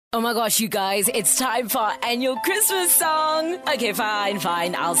Oh my gosh, you guys, it's time for our annual Christmas song. Okay,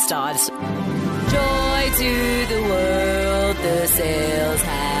 fine, I'll start. Joy to the world, the sales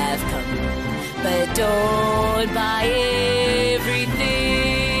have come, but don't buy everything.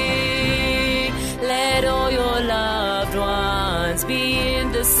 Let all your loved ones be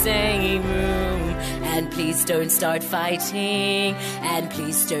in the same room. And please don't start fighting. And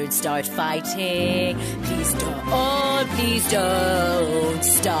please don't start fighting. Please don't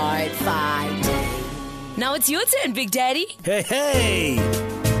start fighting. Now it's your turn, Big Daddy. Hey!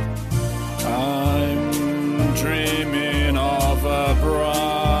 I'm dreaming of a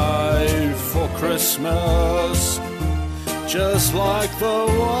bride for Christmas, just like the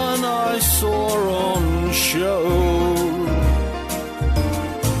one I saw on show.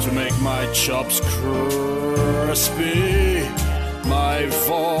 To make my chops crispy, my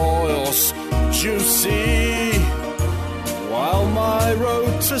voice juicy, while my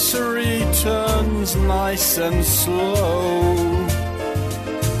rotisserie turns nice and slow.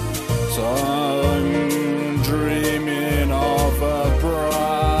 So I'm dreaming of a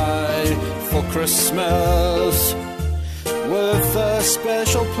bride for Christmas, with a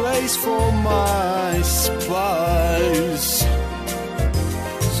special place for my supplies.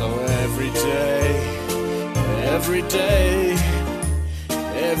 So every day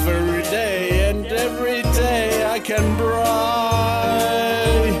I can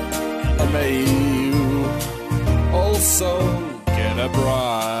bride. And may you also get a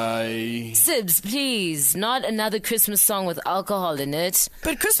bride. Sibs, please, not another Christmas song with alcohol in it.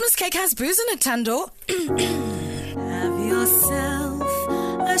 But Christmas cake has booze in it, Tando. Have yourself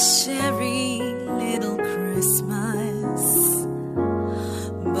a sherry little Christmas,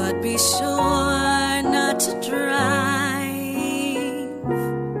 but be sure not to drive,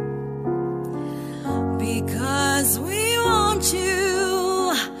 because we want you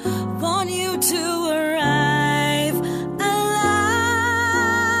to arrive alive.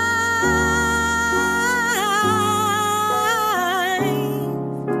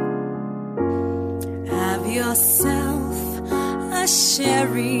 Have yourself a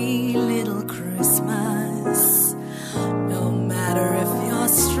sherry little Christmas, no matter if you're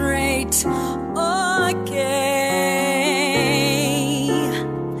straight or gay.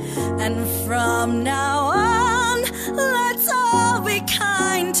 And from now on, let's all be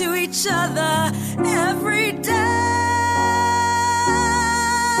kind to each other every day.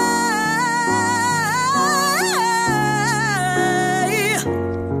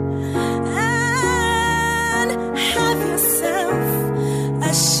 And have yourself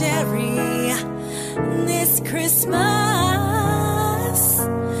a sherry this Christmas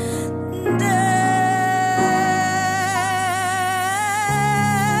day.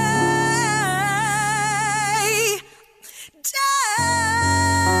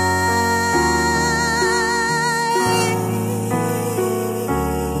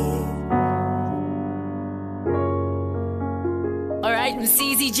 All right,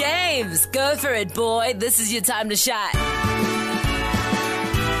 CZ James, go for it, boy. This is your time to shine.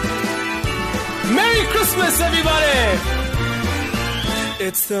 Merry Christmas, everybody!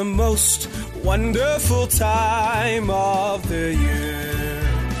 It's the most wonderful time of the year,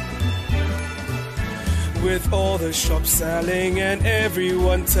 with all the shops selling and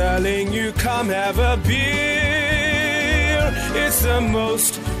everyone telling you come have a beer. It's the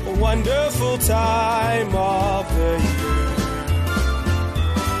most wonderful time of the year.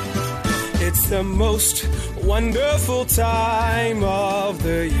 It's the most wonderful time of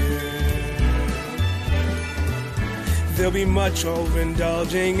the year. There'll be much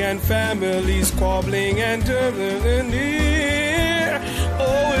overindulging and families squabbling and oh,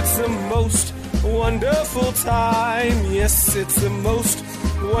 it's the most wonderful time. Yes, it's the most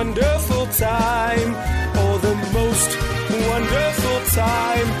wonderful time. Oh, the most wonderful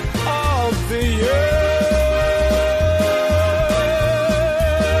time of the year.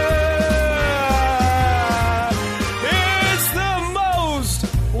 It's the most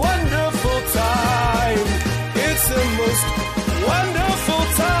wonderful time. It's the most wonderful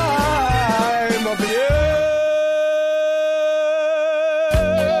time of the year.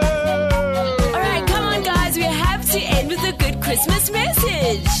 All right, come on, guys. We have to end with a good Christmas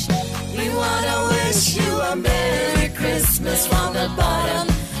message. We wanna wish you a Merry Christmas from the bottom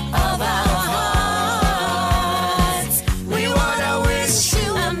of our hearts.